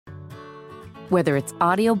Whether it's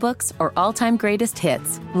audiobooks or all-time greatest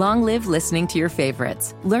hits, long live listening to your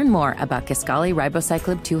favorites. Learn more about Kisqali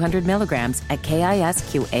Ribociclib 200 milligrams at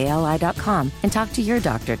KISQALI.com and talk to your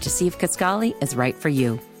doctor to see if Kisqali is right for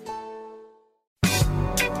you.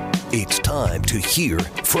 It's time to hear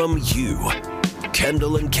from you.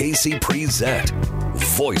 Kendall and Casey present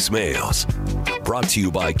Voicemails. Brought to you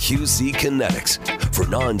by QC Kinetics for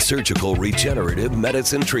non-surgical regenerative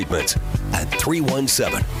medicine treatments at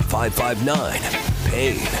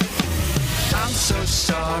 317-559-PAIN. I'm so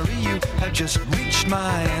sorry you have just reached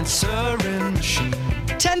my answering machine.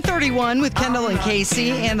 1031 with Kendall and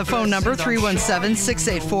Casey, and the phone number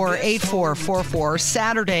 317-684-8444.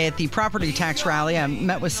 Saturday at the property tax rally, I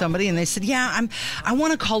met with somebody and they said, I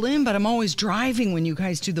want to call in, but I'm always driving when you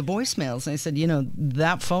guys do the voicemails. And I said,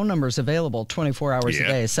 that phone number is available 24 hours a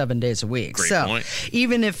day, 7 days a week. Great so point.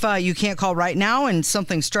 Even if you can't call right now and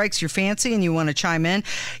something strikes your fancy and you want to chime in,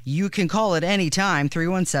 you can call at any time,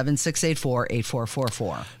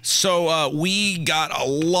 317-684-8444. So we got a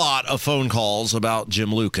lot of phone calls about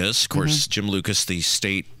Jim Lucas. Of course, Jim Lucas, the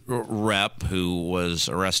state rep who was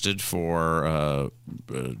arrested for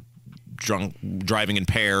driving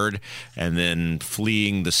impaired and then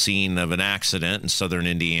fleeing the scene of an accident in southern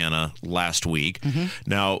Indiana last week.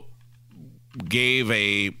 Now, gave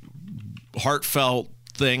a heartfelt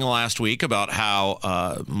thing last week about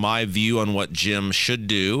how my view on what Jim should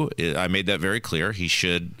do. I made that very clear. He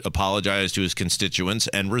should apologize to his constituents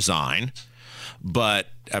and resign. But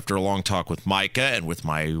after a long talk with Micah and with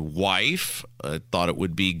my wife, I thought it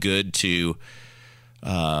would be good to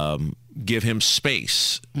give him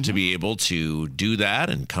space to be able to do that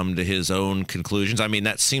and come to his own conclusions. I mean,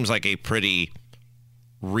 that seems like a pretty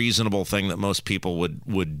reasonable thing that most people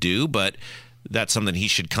would do, but that's something he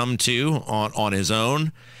should come to on his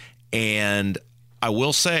own. And I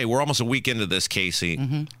will say, we're almost a week into this,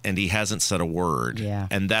 Casey, and he hasn't said a word. Yeah.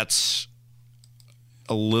 And that's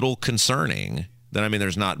a little concerning. That, I mean,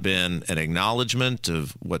 there's not been an acknowledgement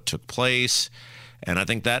of what took place. And I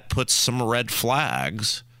think that puts some red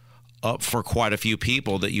flags up for quite a few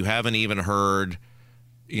people that you haven't even heard,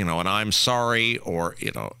 an I'm sorry, or,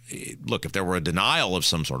 look, if there were a denial of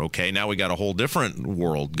some sort, okay, now we got a whole different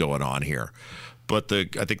world going on here. But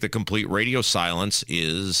I think the complete radio silence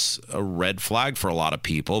is a red flag for a lot of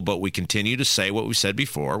people. But we continue to say what we said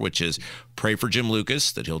before, which is pray for Jim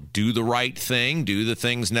Lucas, that he'll do the right thing, do the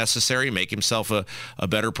things necessary, make himself a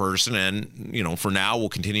better person. And, for now, we'll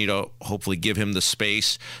continue to hopefully give him the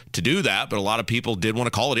space to do that. But a lot of people did want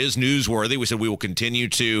to call it is newsworthy. We said we will continue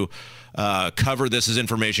to cover this as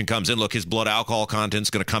information comes in. Look, his blood alcohol content's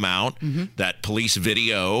going to come out. That police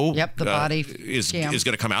video the body is going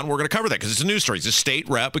to come out, and we're going to cover that because it's a news story. He's a state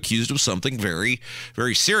rep accused of something very,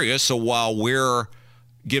 very serious. So while we're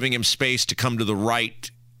giving him space to come to the right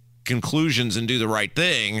conclusions and do the right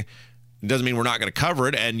thing, it doesn't mean we're not going to cover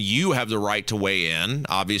it. And you have the right to weigh in.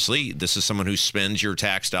 Obviously, this is someone who spends your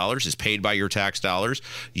tax dollars, is paid by your tax dollars.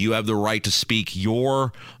 You have the right to speak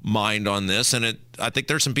your mind on this. And I think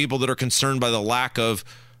there's some people that are concerned by the lack of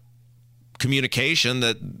communication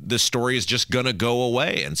that this story is just going to go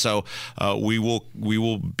away. And so we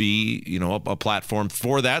will be, a platform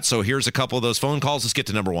for that. So here's a couple of those phone calls. Let's get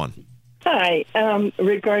to number one. Hi,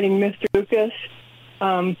 regarding Mr. Lucas,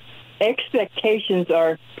 expectations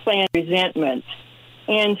are planned resentments.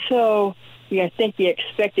 And so I think he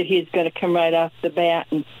expected he's going to come right off the bat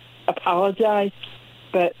and apologize.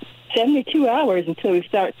 But 72 hours until we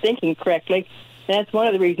start thinking correctly. That's one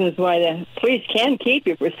of the reasons why the police can keep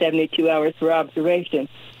you for 72 hours for observation.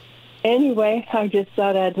 Anyway, I just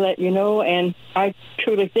thought I'd let you know, and I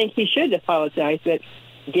truly think he should apologize, but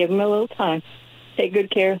give him a little time. Take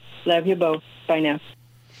good care. Love you both. Bye now.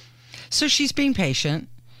 So she's being patient,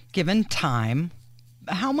 given time.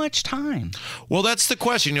 How much time? Well, that's the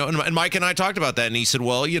question. And Mike and I talked about that, and he said,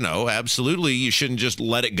 well, absolutely, you shouldn't just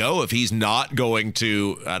let it go if he's not going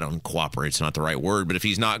to, cooperate's not the right word, but if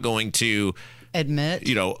he's not going to admit,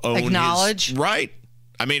 own acknowledge. Right.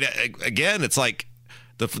 I mean, again, it's like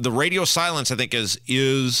the radio silence, I think,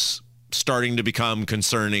 is starting to become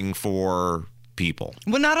concerning for people.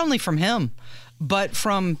 Well, not only from him, but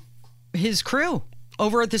from his crew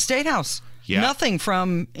over at the State House. Yeah. Nothing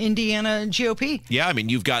from Indiana GOP. Yeah, I mean,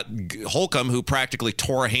 you've got Holcomb, who practically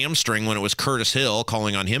tore a hamstring when it was Curtis Hill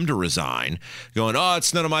calling on him to resign, going,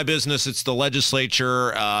 it's none of my business. It's the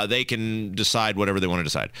legislature. They can decide whatever they want to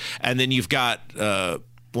decide. And then you've got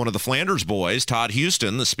one of the Flanders boys, Todd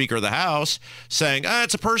Houston, the Speaker of the House, saying,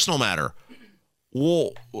 it's a personal matter.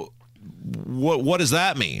 Well, what does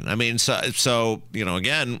that mean? I mean, so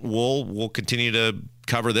again, we'll continue to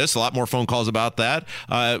cover this. A lot more phone calls about that.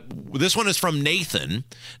 This one is from Nathan.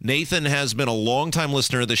 Nathan has been a longtime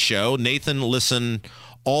listener of the show. Nathan listened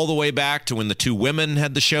all the way back to when the two women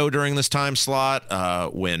had the show during this time slot,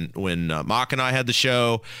 when Mock and I had the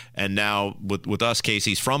show, and now with us,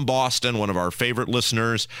 Casey's from Boston, one of our favorite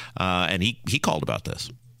listeners, and he called about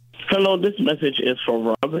this. Hello, this message is for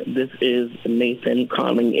Rob. This is Nathan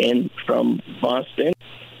calling in from Boston,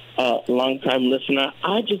 longtime listener.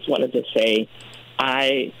 I just wanted to say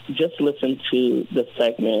I just listened to the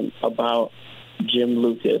segment about Jim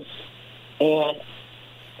Lucas, and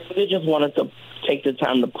I just wanted to take the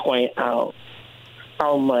time to point out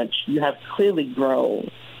how much you have clearly grown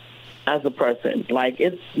as a person. Like,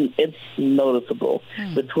 it's noticeable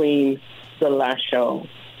between the last show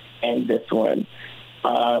and this one.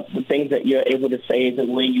 The things that you're able to say, the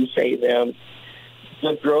way you say them,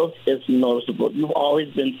 the growth is noticeable. You've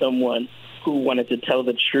always been someone who wanted to tell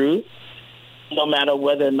the truth, no matter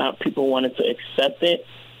whether or not people wanted to accept it.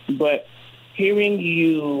 But hearing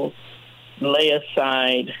you lay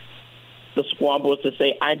aside the squabbles to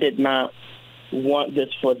say, I did not want this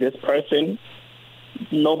for this person,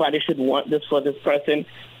 nobody should want this for this person,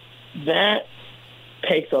 that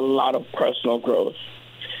takes a lot of personal growth.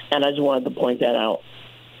 And I just wanted to point that out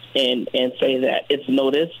and say that it's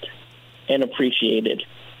noticed and appreciated.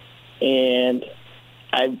 And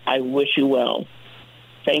I wish you well.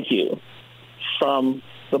 Thank you from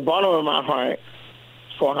the bottom of my heart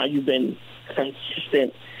for how you've been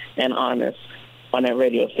consistent and honest on that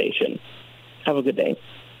radio station. Have a good day.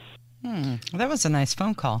 That was a nice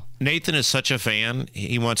phone call. Nathan is such a fan.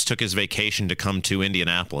 He once took his vacation to come to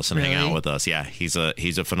Indianapolis and hang out with us. Yeah, he's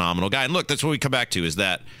a phenomenal guy. And look, that's what we come back to, is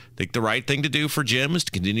that I think the right thing to do for Jim is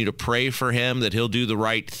to continue to pray for him that he'll do the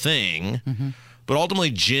right thing. Mm-hmm. But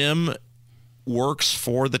ultimately, Jim works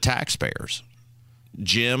for the taxpayers.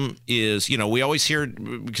 Jim is, we always hear,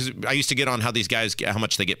 because I used to get on how these guys, how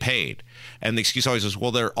much they get paid. And the excuse always is,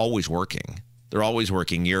 well, they're always working. They're always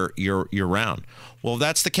working year round. Well, if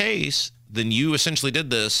that's the case, then you essentially did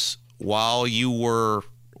this while you were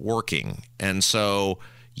working. And so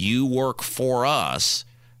you work for us.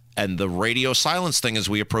 And the radio silence thing, as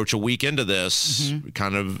we approach a week into this,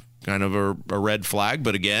 kind of a red flag.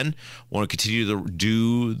 But again, want to continue to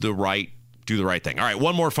do the right thing. All right,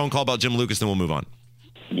 one more phone call about Jim Lucas, then we'll move on.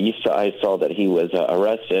 I saw that he was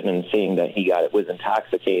arrested, and seeing that he was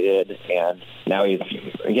intoxicated, and now he's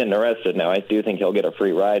getting arrested. Now I do think he'll get a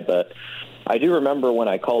free ride, but I do remember when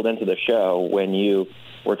I called into the show when you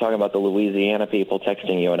were talking about the Louisiana people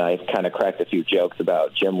texting you, and I kind of cracked a few jokes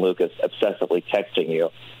about Jim Lucas obsessively texting you.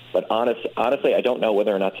 But honestly, I don't know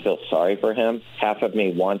whether or not to feel sorry for him. Half of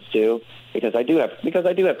me wants to, because I do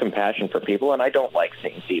have compassion for people, and I don't like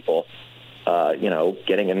seeing people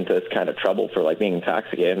getting into this kind of trouble for being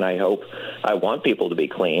intoxicated, and I want people to be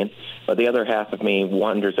clean. But the other half of me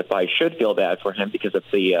wonders if I should feel bad for him because of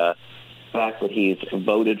the fact that he's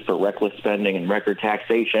voted for reckless spending and record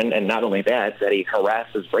taxation, and not only that he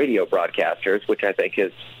harasses radio broadcasters, which I think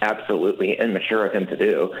is absolutely immature of him to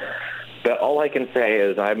do. But all I can say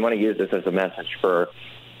is I'm going to use this as a message for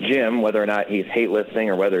Jim, whether or not he's hate listening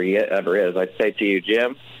or whether he ever is. I'd say to you,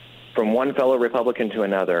 Jim, from one fellow Republican to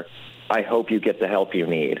another, I hope you get the help you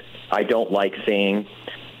need. I don't like seeing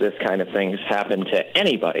this kind of things happen to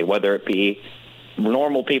anybody, whether it be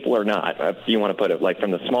normal people or not. If you want to put it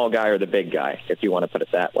from the small guy or the big guy, if you want to put it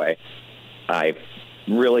that way. I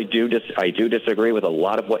really do disagree with a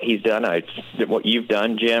lot of what he's done. What you've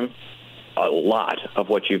done, Jim, a lot of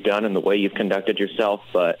what you've done and the way you've conducted yourself.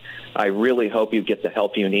 But I really hope you get the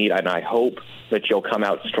help you need, and I hope that you'll come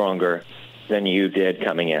out stronger than you did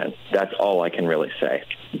coming in. That's all I can really say.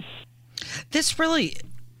 This really,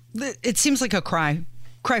 it seems like a cry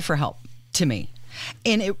for help to me.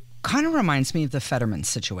 And it kind of reminds me of the Fetterman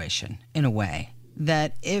situation in a way,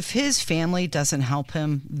 that if his family doesn't help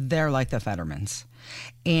him, they're like the Fettermans.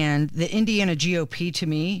 And the Indiana GOP, to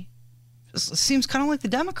me, seems kind of like the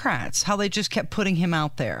Democrats, how they just kept putting him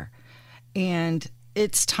out there. And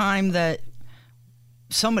it's time that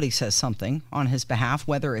somebody says something on his behalf,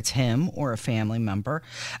 whether it's him or a family member.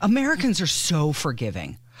 Americans are so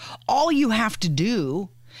forgiving. All you have to do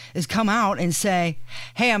is come out and say,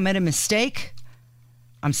 hey, I made a mistake.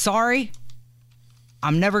 I'm sorry.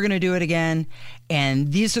 I'm never going to do it again.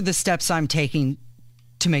 And these are the steps I'm taking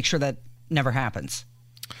to make sure that never happens.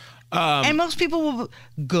 And most people will,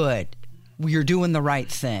 good, you're doing the right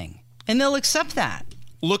thing. And they'll accept that.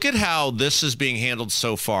 Look at how this is being handled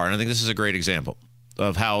so far. And I think this is a great example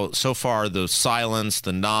of how so far the silence,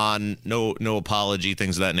 the no apology,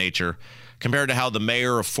 things of that nature, compared to how the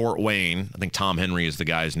mayor of Fort Wayne, I think Tom Henry is the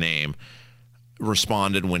guy's name,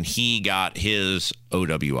 responded when he got his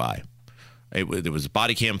OWI. It was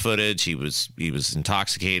body cam footage. He was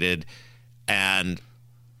intoxicated, and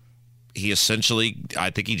he essentially, I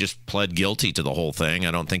think he just pled guilty to the whole thing.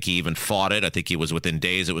 I don't think he even fought it. I think he was within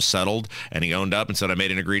days it was settled, and he owned up and said, I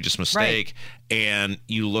made an egregious mistake. Right. And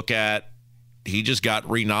you look at, he just got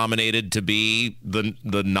renominated to be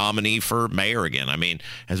the nominee for mayor again. I mean,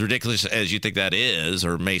 as ridiculous as you think that is,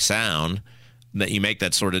 or may sound, that you make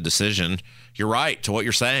that sort of decision, you're right to what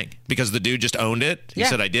you're saying, because the dude just owned it. He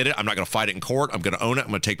said, I did it. I'm not going to fight it in court. I'm going to own it. I'm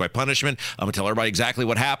going to take my punishment. I'm going to tell everybody exactly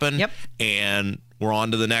what happened. Yep. And we're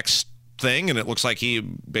on to the next thing. And it looks like he,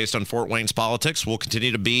 based on Fort Wayne's politics, will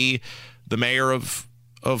continue to be the mayor of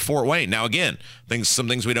Fort Wayne. Now, again, some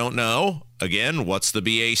things we don't know. Again, what's the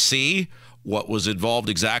BAC? What was involved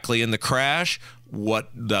exactly in the crash? What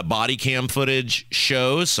the body cam footage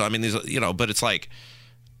shows? So, I mean, these, but it's like,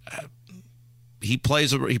 he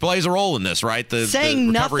plays a role in this, right? The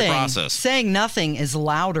recovery process. Saying nothing is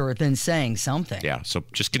louder than saying something. Yeah. So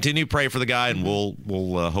just continue to pray for the guy, and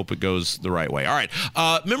we'll hope it goes the right way. All right.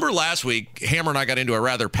 Remember last week, Hammer and I got into a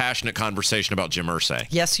rather passionate conversation about Jim Irsay.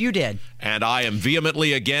 Yes, you did. And I am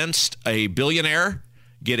vehemently against a billionaire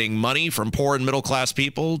getting money from poor and middle class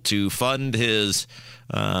people to fund his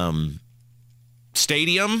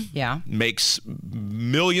stadium. Makes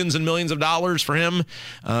millions and millions of dollars for him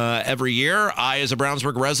every year. I, as a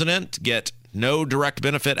Brownsburg resident, get no direct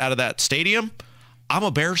benefit out of that stadium. I'm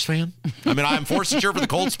a Bears fan. I mean, I'm forced to cheer for the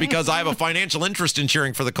Colts because I have a financial interest in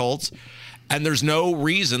cheering for the Colts. And there's no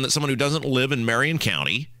reason that someone who doesn't live in Marion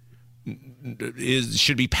County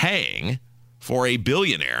should be paying for a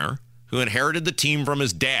billionaire who inherited the team from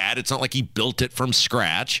his dad. It's not like he built it from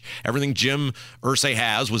scratch. Everything Jim Irsay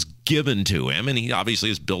has was given to him, and he obviously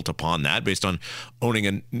has built upon that based on owning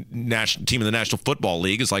a national team in the National Football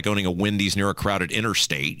League. It's like owning a Wendy's near a crowded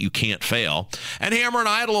interstate. You can't fail. And Hammer and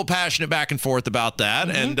I had a little passionate back and forth about that,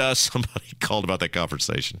 and somebody called about that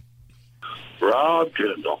conversation. Rob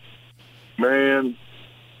Kendall. Man,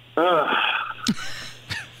 I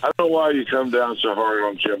don't know why you come down so hard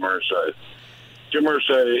on Jim Irsay. Jim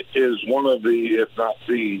Irsay is one of the, if not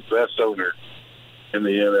the best owner in the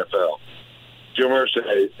NFL. Jim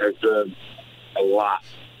Irsay has done a lot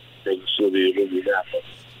for the city of Indianapolis.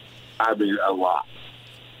 I mean, a lot.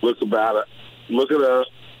 Look it up,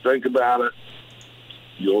 think about it.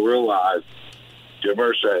 You'll realize Jim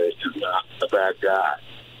Irsay is not a bad guy.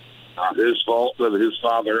 Not his fault that his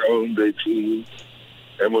father owned a team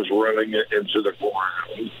and was running it into the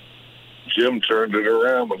ground. Jim turned it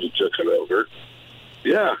around when he took it over.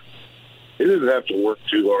 Yeah, he didn't have to work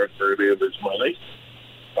too hard for any of his money.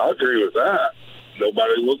 I agree with that.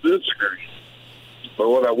 Nobody will disagree. But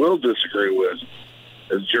what I will disagree with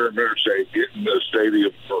is Jim Irsay getting the stadium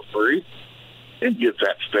for free. He didn't get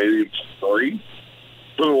that stadium for free.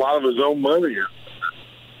 Put a lot of his own money in.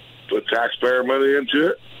 Put taxpayer money into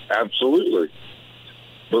it? Absolutely.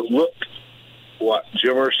 But look what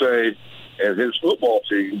Jim Irsay and his football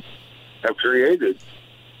team have created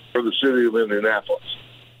for the city of Indianapolis.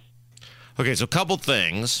 Okay, so a couple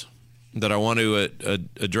things that I want to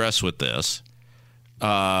address with this.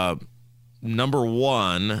 Number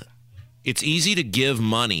one, it's easy to give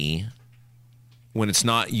money when it's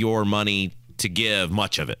not your money to give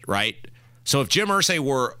much of it, right? So if Jim Irsay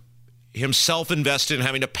were himself invested in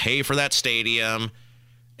having to pay for that stadium,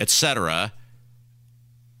 etc.,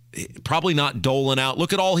 probably not doling out,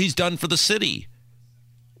 look at all he's done for the city.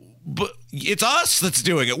 But it's us that's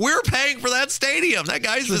doing it. We're paying for that stadium. That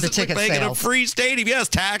guy's just making a free stadium. Yes,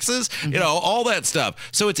 taxes, all that stuff.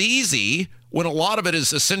 So it's easy when a lot of it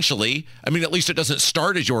is essentially, I mean, at least it doesn't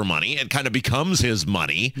start as your money. It kind of becomes his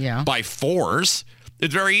money by force.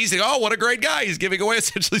 It's very easy. Oh, what a great guy. He's giving away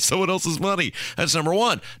essentially someone else's money. That's number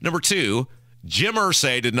one. Number two, Jim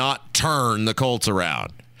Irsay did not turn the Colts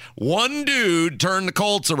around. One dude turned the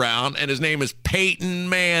Colts around, and his name is Peyton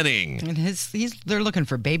Manning. And they're looking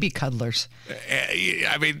for baby cuddlers.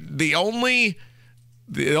 I mean, the only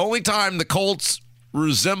time the Colts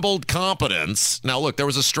resembled competence. Now, look, there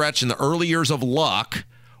was a stretch in the early years of Luck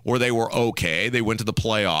where they were okay. They went to the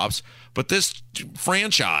playoffs. But this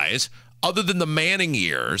franchise, other than the Manning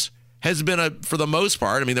years, has been for the most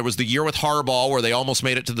part, I mean, there was the year with Harbaugh where they almost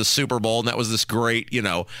made it to the Super Bowl, and that was this great,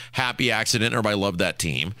 happy accident. Everybody loved that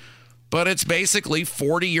team. But it's basically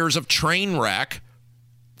 40 years of train wreck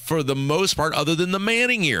for the most part, other than the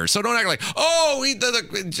Manning years. So don't act like,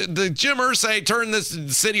 the Jim Irsay turned this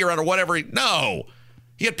city around or whatever. No.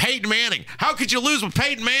 He had Peyton Manning. How could you lose with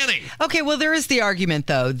Peyton Manning? Okay, well, there is the argument,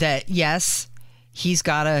 though, that, yes, He's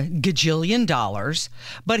got a gajillion dollars,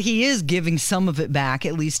 but he is giving some of it back,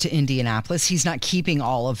 at least to Indianapolis. He's not keeping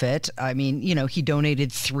all of it. I mean, he donated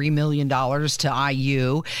 $3 million to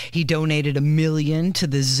IU. He donated $1 million to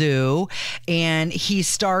the zoo. And he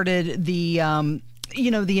started the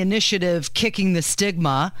initiative Kicking the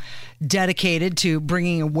Stigma, dedicated to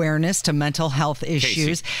bringing awareness to mental health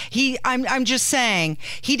issues. I'm just saying,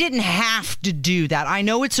 he didn't have to do that. I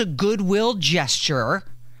know it's a goodwill gesture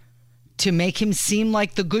to make him seem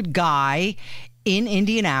like the good guy in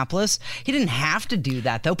Indianapolis. He didn't have to do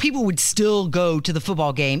that, though. People would still go to the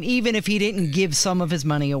football game, even if he didn't give some of his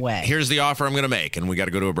money away. Here's the offer I'm going to make, and we got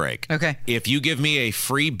to go to a break. Okay. If you give me a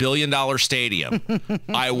free $1 billion stadium,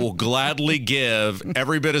 I will gladly give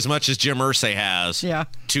every bit as much as Jim Irsay has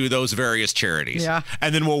to those various charities. Yeah.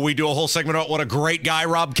 And then will we do a whole segment about what a great guy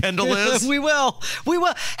Rob Kendall is? We will.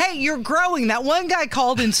 Hey, you're growing. That one guy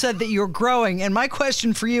called and said that you're growing. And my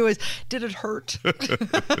question for you is, did it hurt? They're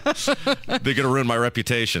going to ruin my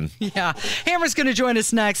reputation. Yeah. Hammer's going to join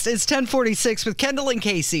us next. It's 10:46 with Kendall and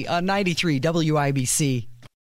Casey on 93 WIBC.